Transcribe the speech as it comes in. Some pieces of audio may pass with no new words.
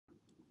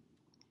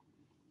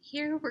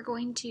Here we're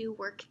going to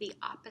work the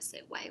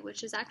opposite way,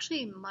 which is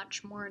actually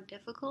much more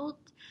difficult,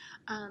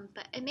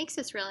 but it makes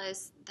us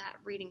realize that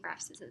reading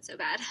graphs isn't so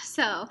bad.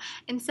 So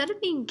instead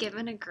of being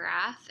given a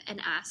graph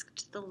and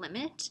asked the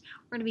limit,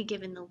 we're going to be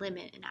given the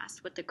limit and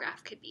asked what the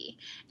graph could be.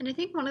 And I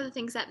think one of the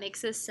things that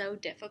makes this so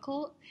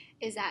difficult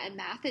is that in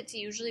math it's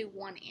usually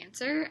one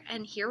answer,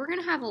 and here we're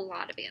going to have a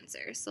lot of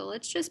answers. So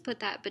let's just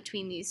put that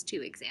between these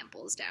two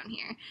examples down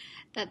here,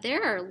 that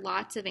there are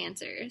lots of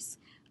answers.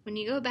 When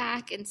you go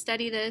back and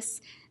study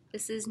this,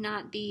 this is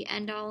not the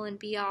end-all and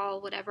be-all.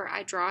 Whatever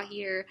I draw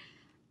here,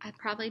 I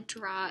probably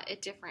draw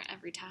it different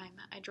every time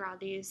I draw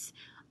these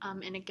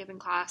in a given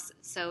class.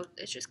 So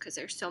it's just because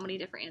there's so many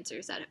different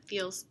answers that it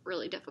feels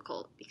really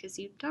difficult because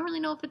you don't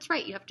really know if it's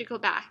right. You have to go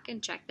back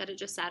and check that it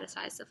just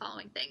satisfies the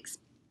following things.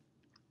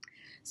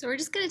 So we're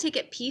just going to take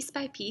it piece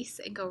by piece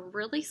and go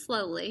really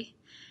slowly.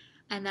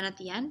 And then at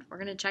the end, we're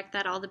going to check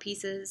that all the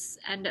pieces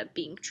end up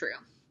being true.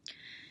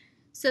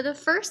 So the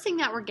first thing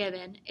that we're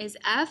given is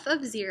f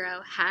of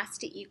 0 has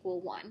to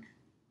equal 1.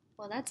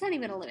 Well, that's not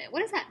even a limit.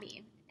 What does that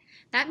mean?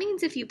 That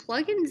means if you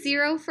plug in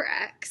 0 for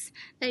x,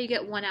 that you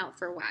get 1 out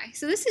for y.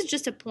 So this is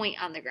just a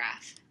point on the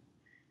graph.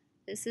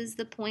 This is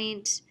the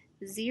point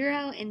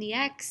 0 in the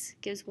x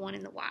gives 1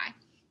 in the y.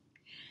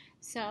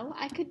 So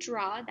I could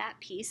draw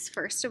that piece,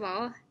 first of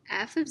all,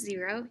 f of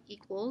 0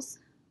 equals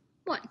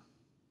 1.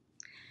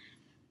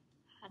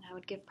 And I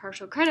would give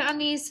partial credit on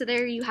these, so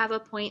there you have a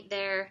point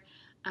there.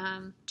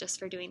 Just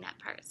for doing that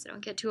part. So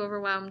don't get too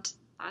overwhelmed.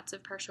 Lots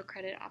of partial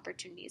credit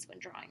opportunities when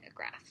drawing a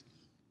graph.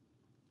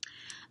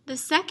 The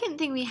second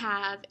thing we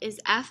have is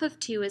f of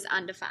 2 is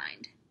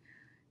undefined.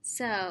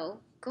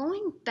 So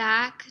going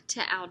back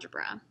to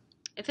algebra,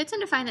 if it's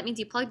undefined, that means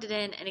you plugged it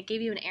in and it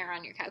gave you an error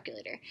on your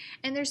calculator.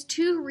 And there's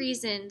two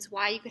reasons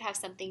why you could have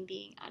something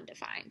being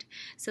undefined.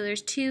 So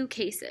there's two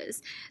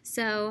cases.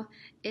 So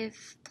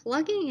if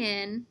plugging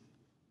in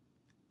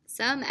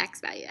some x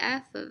value,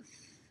 f of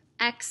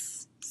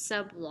x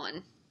sub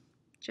 1,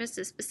 just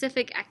a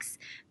specific x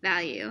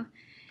value,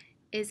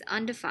 is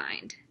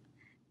undefined,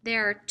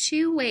 there are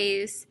two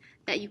ways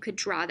that you could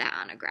draw that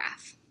on a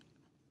graph.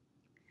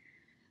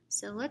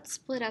 So let's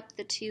split up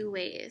the two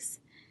ways.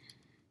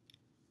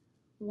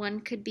 One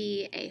could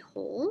be a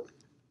hole,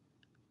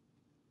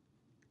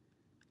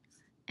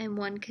 and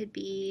one could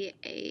be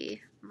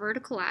a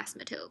vertical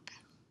asymptote,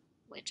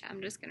 which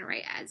I'm just going to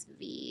write as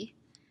VA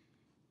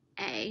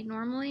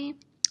normally.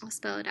 I'll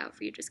spell it out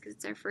for you just because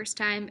it's our first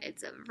time.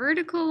 It's a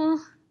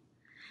vertical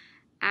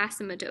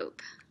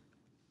asymptote.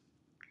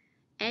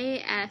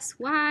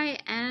 ASYMPTOTE.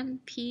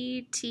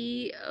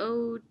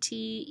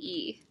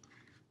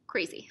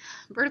 Crazy.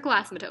 Vertical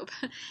asymptote.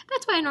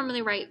 That's why I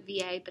normally write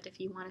VA, but if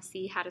you want to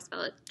see how to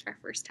spell it our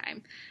first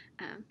time,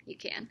 you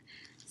can.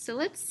 So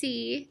let's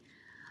see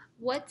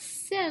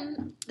what's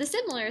the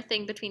similar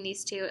thing between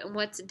these two and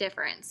what's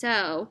different.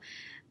 So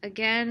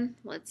again,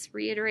 let's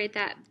reiterate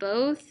that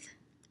both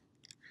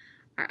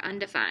are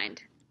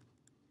undefined.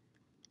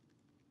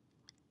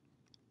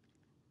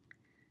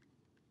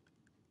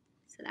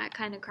 So that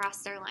kind of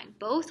crossed our line.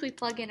 Both we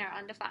plug in are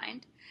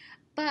undefined,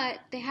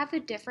 but they have a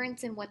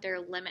difference in what their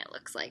limit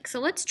looks like. So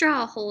let's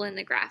draw a hole in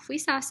the graph. We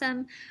saw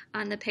some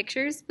on the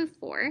pictures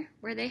before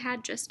where they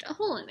had just a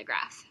hole in the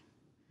graph.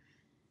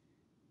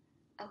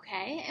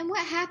 Okay, and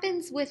what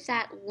happens with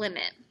that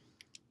limit?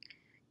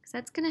 Because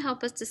that's going to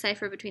help us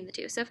decipher between the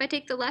two. So if I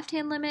take the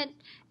left-hand limit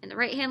and the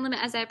right-hand limit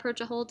as I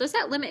approach a hole, does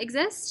that limit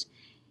exist?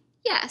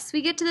 Yes,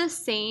 we get to the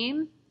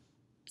same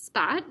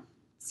spot,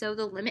 so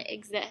the limit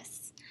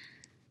exists.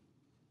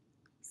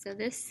 So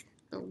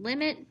the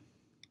limit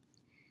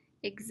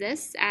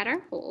exists at our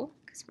hole,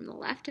 because from the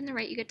left and the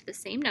right you get to the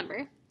same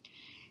number,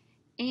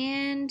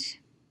 and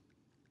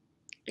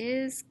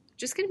is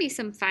just going to be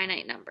some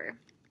finite number.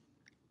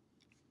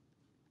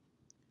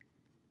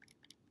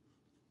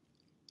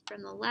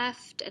 From the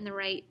left and the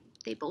right,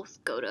 they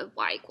both go to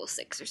y equals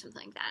 6 or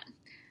something like that.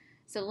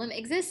 So the limit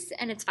exists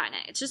and it's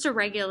finite. It's just a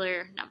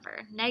regular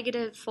number,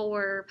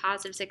 -4,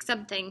 +6,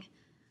 something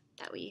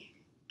that we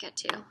get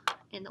to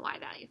in the y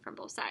value from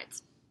both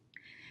sides.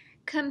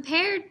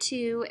 Compared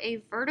to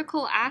a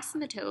vertical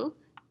asymptote,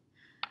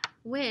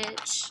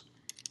 which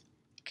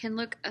can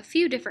look a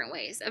few different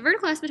ways. A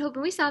vertical asymptote,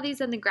 when we saw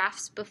these in the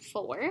graphs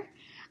before,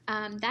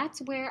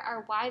 that's where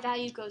our y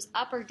value goes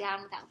up or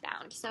down without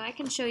bound. So I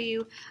can show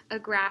you a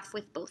graph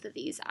with both of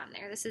these on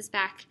there. This is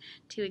back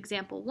to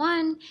example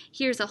 1.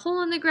 Here's a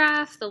hole in the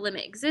graph. The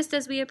limit exists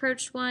as we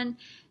approached 1.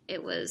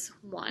 It was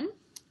 1.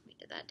 We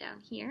did that down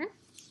here.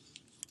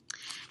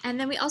 And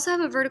then we also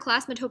have a vertical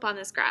asymptote on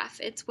this graph.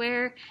 It's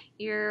where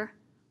your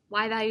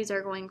y values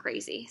are going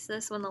crazy. So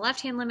this one, the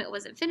left-hand limit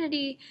was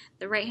infinity.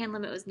 The right-hand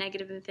limit was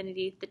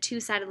 -infinity. The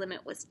two-sided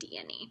limit was d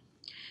and e.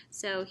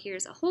 So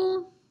here's a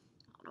hole.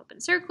 An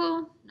open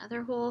circle,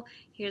 another hole.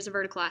 Here's a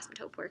vertical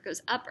asymptote where it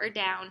goes up or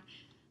down,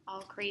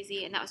 all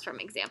crazy, and that was from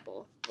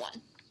example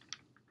 1.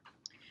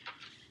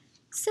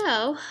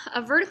 So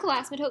a vertical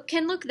asymptote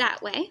can look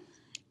that way.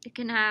 It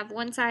can have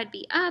one side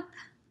be up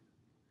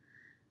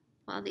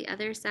while the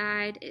other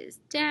side is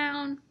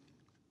down.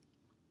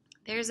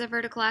 There's a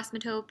vertical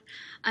asymptote.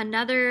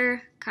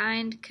 Another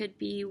kind could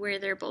be where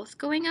they're both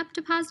going up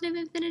to positive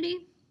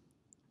infinity,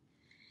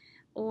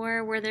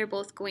 or where they're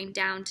both going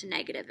down to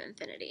negative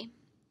infinity.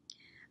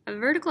 A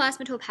vertical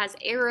asymptote has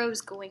arrows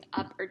going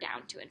up or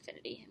down to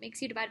infinity. It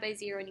makes you divide by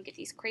 0 and you get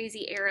these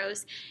crazy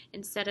arrows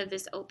instead of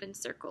this open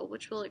circle,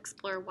 which we'll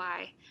explore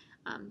why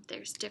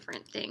there's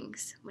different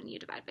things when you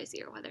divide by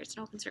 0, whether it's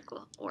an open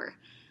circle or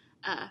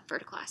a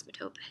vertical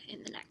asymptote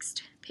in the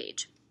next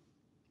page.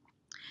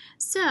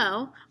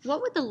 So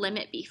what would the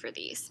limit be for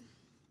these?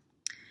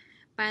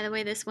 By the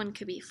way, this one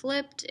could be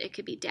flipped. It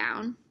could be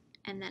down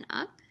and then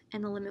up.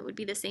 And the limit would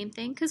be the same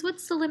thing, because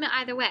what's the limit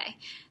either way?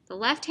 The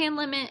left-hand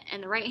limit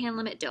and the right-hand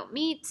limit don't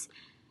meet.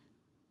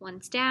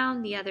 One's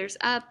down, the other's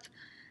up.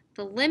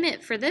 The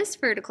limit for this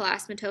vertical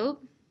asymptote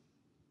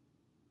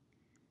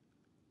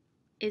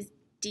is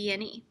D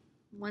and E.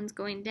 One's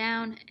going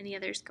down and the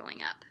other's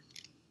going up.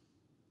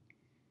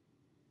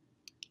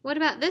 What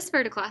about this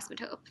vertical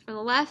asymptote? For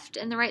the left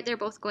and the right, they're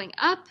both going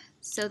up,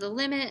 so the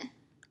limit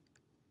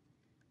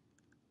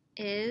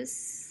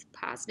is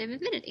positive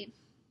infinity.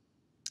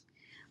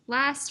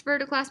 Last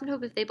vertical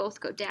asymptote, if they both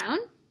go down,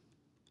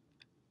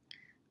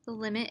 the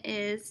limit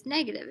is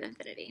negative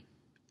infinity.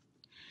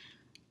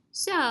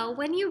 So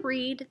when you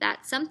read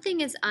that something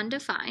is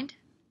undefined,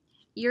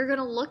 you're going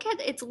to look at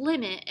its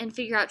limit and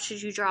figure out,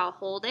 should you draw a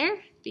hole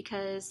there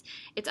because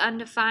it's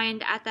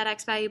undefined at that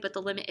x value, but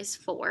the limit is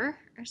 4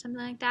 or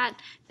something like that.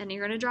 Then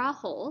you're going to draw a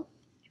hole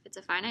if it's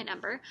a finite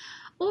number.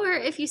 Or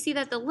if you see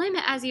that the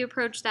limit as you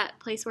approach that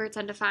place where it's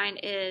undefined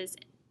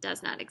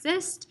does not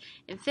exist,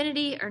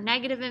 infinity or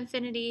negative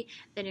infinity,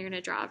 then you're going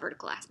to draw a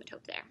vertical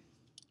asymptote there.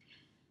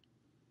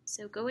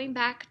 So going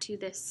back to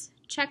this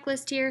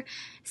checklist here,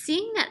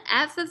 seeing that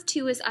f of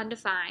 2 is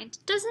undefined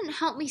doesn't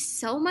help me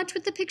so much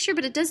with the picture,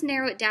 but it does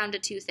narrow it down to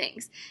 2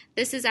 things.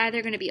 This is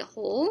either going to be a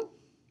hole,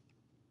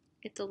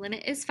 if the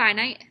limit is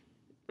finite,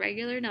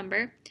 regular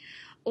number,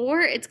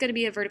 or it's going to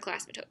be a vertical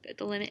asymptote, if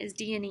the limit is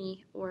D and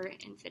E or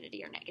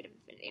infinity or negative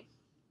infinity.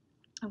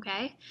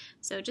 Okay,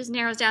 so it just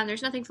narrows down.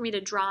 There's nothing for me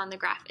to draw on the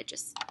graph. It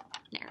just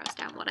narrows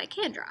down what I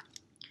can draw.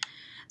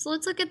 So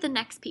let's look at the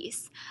next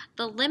piece.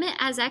 The limit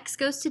as x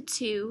goes to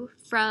 2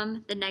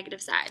 from the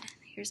negative side.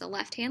 Here's a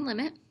left-hand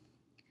limit.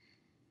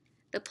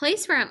 The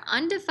place where I'm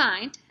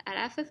undefined at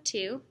f of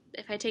 2,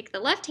 if I take the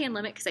left-hand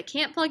limit, because I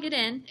can't plug it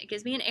in, it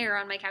gives me an error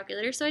on my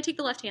calculator, so I take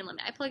the left-hand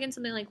limit. I plug in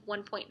something like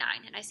 1.9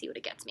 and I see what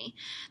it gets me.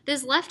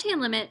 This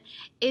left-hand limit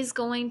is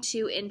going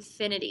to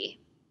infinity.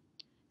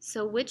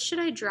 So which should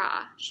I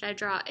draw? Should I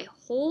draw a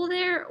hole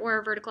there or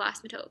a vertical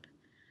asymptote?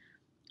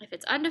 If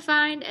it's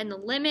undefined and the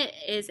limit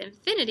is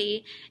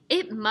infinity,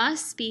 it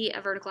must be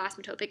a vertical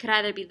asymptote. It could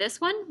either be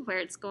this one, where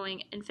it's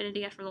going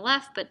infinity from the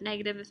left, but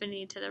negative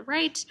infinity to the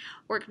right,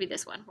 or it could be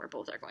this one, where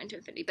both are going to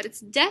infinity. But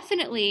it's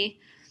definitely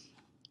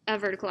a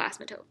vertical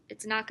asymptote.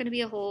 It's not going to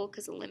be a hole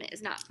because the limit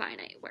is not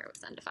finite where it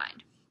was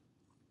undefined.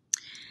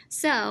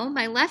 So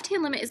my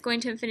left-hand limit is going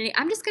to infinity.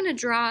 I'm just going to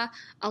draw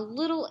a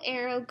little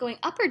arrow going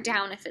up or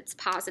down if it's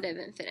positive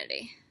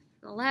infinity.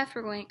 On the left,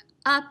 we're going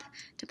up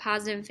to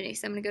positive infinity.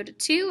 So I'm going to go to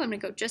 2. I'm going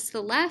to go just to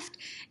the left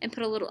and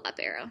put a little up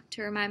arrow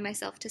to remind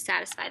myself to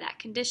satisfy that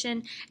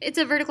condition. It's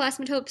a vertical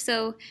asymptote,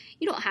 so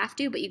you don't have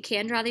to, but you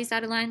can draw these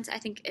dotted lines. I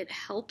think it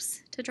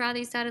helps to draw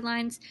these dotted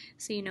lines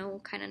so you know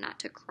kind of not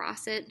to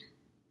cross it.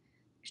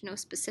 There's no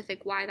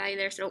specific y value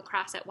there, so don't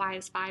cross at y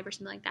is 5 or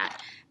something like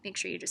that. Make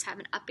sure you just have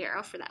an up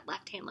arrow for that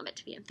left-hand limit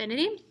to be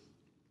infinity.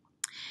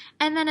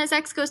 And then as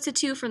x goes to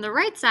 2 from the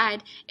right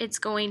side, it's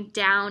going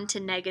down to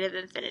negative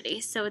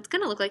infinity. So it's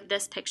going to look like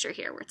this picture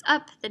here, where it's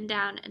up, then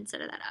down, instead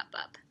of that up,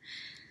 up.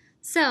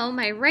 So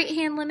my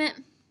right-hand limit,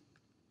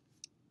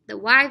 the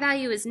y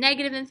value is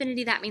negative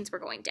infinity. That means we're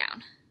going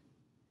down.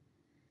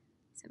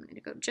 So I'm going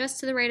to go just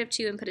to the right of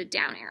 2 and put a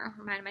down arrow.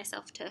 Remind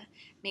myself to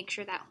make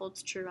sure that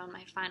holds true on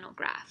my final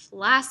graph.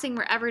 Last thing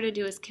we're ever to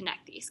do is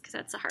connect these, because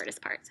that's the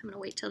hardest part. So I'm going to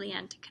wait till the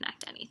end to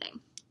connect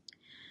anything.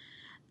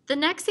 The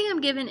next thing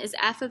I'm given is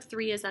f of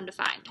 3 is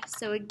undefined.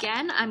 So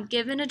again, I'm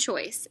given a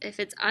choice.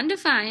 If it's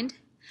undefined,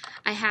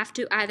 I have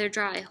to either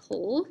draw a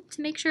hole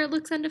to make sure it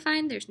looks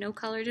undefined. There's no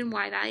colored in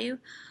y value.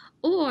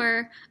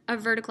 Or a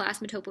vertical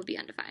asymptote would be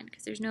undefined,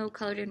 because there's no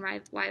colored in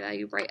y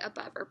value right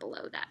above or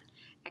below that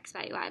x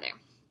value either.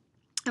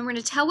 And we're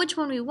going to tell which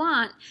one we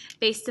want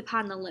based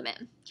upon the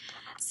limit.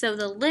 So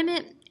the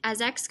limit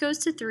as x goes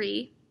to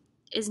 3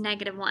 is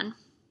negative 1.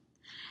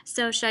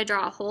 So should I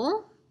draw a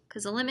hole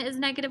because the limit is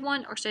negative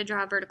 1, or should I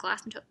draw a vertical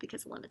asymptote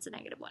because the limit's a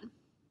negative 1?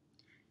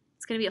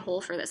 It's going to be a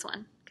hole for this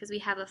one because we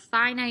have a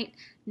finite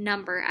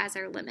number as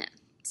our limit.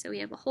 So we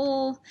have a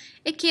hole.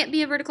 It can't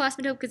be a vertical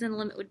asymptote because then the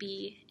limit would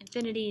be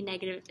infinity,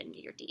 negative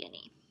infinity, or d and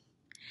e.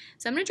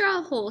 So I'm going to draw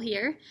a hole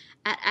here.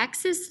 At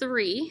x is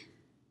 3.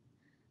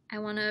 I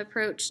want to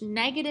approach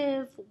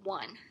negative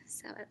 1.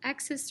 So at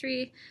x is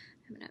 3,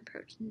 I'm going to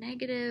approach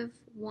negative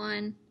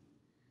 1.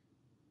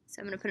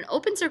 So I'm going to put an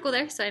open circle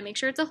there so I make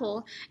sure it's a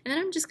hole. And then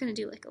I'm just going to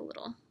do like a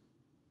little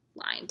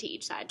line to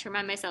each side to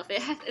remind myself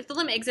if the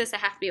limit exists, I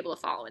have to be able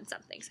to follow in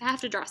something. So I have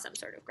to draw some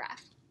sort of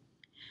graph.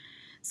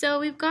 So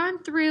we've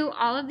gone through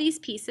all of these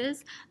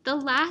pieces. The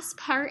last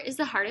part is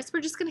the hardest.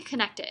 We're just going to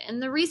connect it.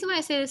 And the reason why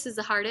I say this is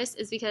the hardest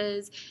is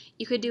because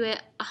you could do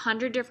it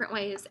 100 different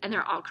ways and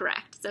they're all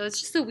correct. So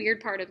it's just a weird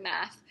part of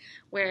math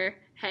where,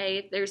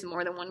 hey, there's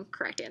more than one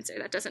correct answer.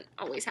 That doesn't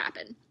always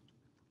happen.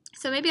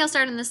 So maybe I'll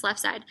start on this left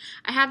side.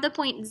 I have the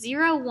point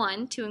 0,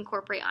 1 to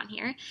incorporate on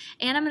here,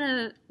 and I'm going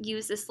to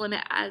use this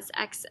limit as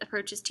x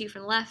approaches 2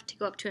 from the left to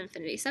go up to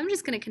infinity. So I'm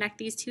just going to connect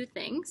these two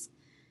things.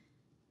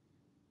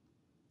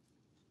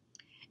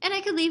 And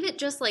I could leave it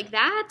just like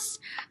that.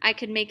 I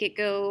could make it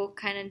go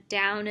kind of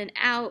down and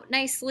out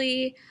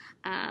nicely.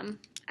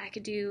 I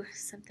could do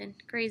something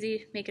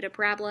crazy, make it a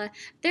parabola.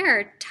 There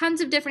are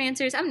tons of different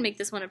answers. I'm going to make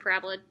this one a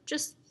parabola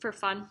just for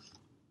fun.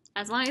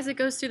 As long as it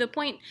goes through the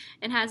point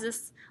and has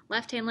this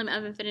left-hand limit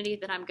of infinity,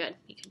 then I'm good.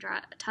 You can draw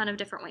a ton of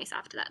different ways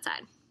off to that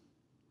side.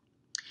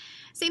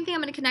 Same thing,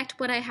 I'm going to connect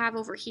what I have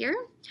over here.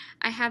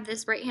 I have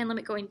this right-hand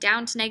limit going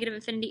down to negative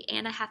infinity,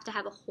 and I have to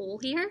have a hole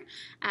here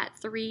at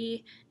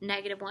 3,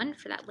 -1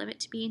 for that limit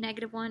to be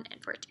 -1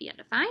 and for it to be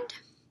undefined.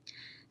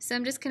 So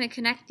I'm just going to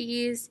connect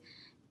these,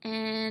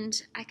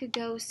 and I could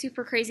go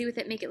super crazy with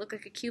it, make it look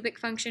like a cubic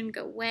function,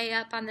 go way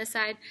up on this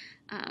side,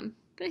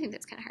 but I think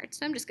that's kind of hard,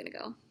 so I'm just going to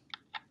go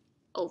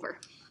over.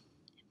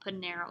 Put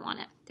an arrow on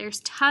it. There's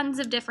tons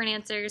of different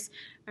answers.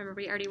 Remember,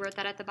 we already wrote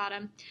that at the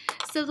bottom.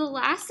 So the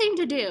last thing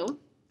to do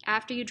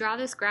after you draw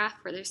this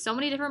graph where there's so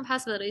many different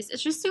possibilities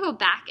is just to go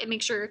back and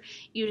make sure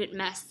you didn't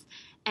mess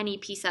any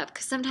piece up,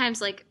 because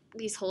sometimes like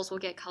these holes will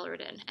get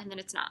colored in and then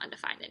it's not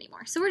undefined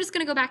anymore. So we're just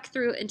going to go back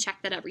through and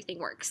check that everything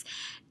works.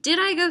 Did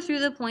I go through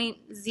the point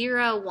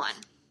 0, 1?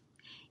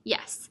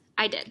 Yes,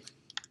 I did.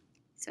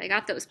 So I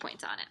got those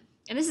points on it.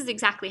 And this is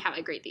exactly how I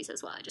grade these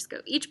as well. I just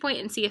go each point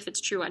and see if it's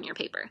true on your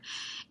paper.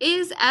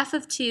 Is f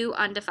of 2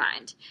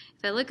 undefined?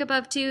 If I look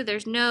above 2,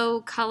 there's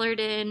no colored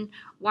in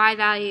y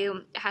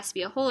value. It has to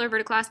be a whole or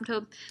vertical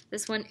asymptote.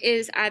 This one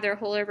is either a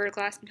whole or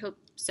vertical asymptote,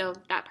 so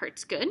that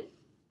part's good.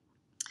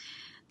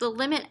 The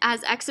limit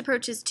as x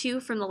approaches 2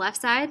 from the left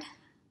side,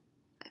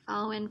 if I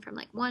follow in from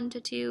like 1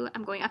 to 2,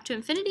 I'm going up to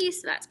infinity,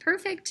 so that's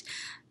perfect.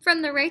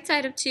 From the right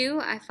side of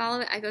 2, I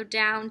follow it, I go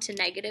down to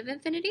negative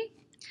infinity,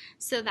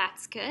 so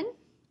that's good.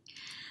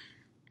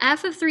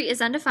 F of 3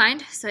 is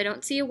undefined, so I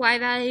don't see a y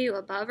value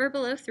above or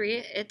below 3.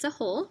 It's a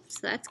hole, so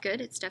that's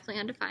good. It's definitely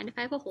undefined if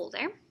I have a hole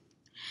there.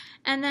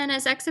 And then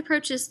as x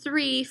approaches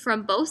 3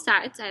 from both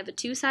sides, I have a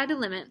two-sided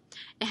limit,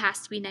 it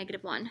has to be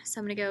 -1.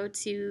 So I'm going to go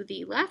to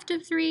the left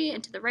of 3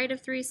 and to the right of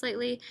 3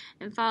 slightly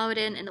and follow it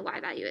in, and the y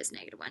value is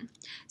 -1.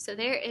 So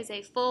there is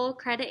a full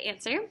credit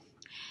answer.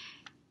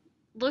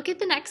 Look at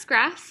the next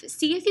graph,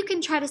 see if you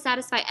can try to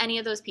satisfy any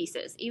of those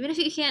pieces. Even if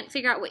you can't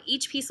figure out what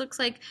each piece looks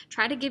like,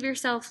 try to give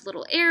yourself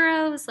little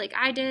arrows like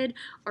I did,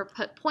 or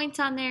put points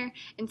on there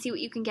and see what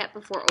you can get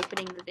before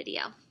opening the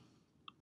video.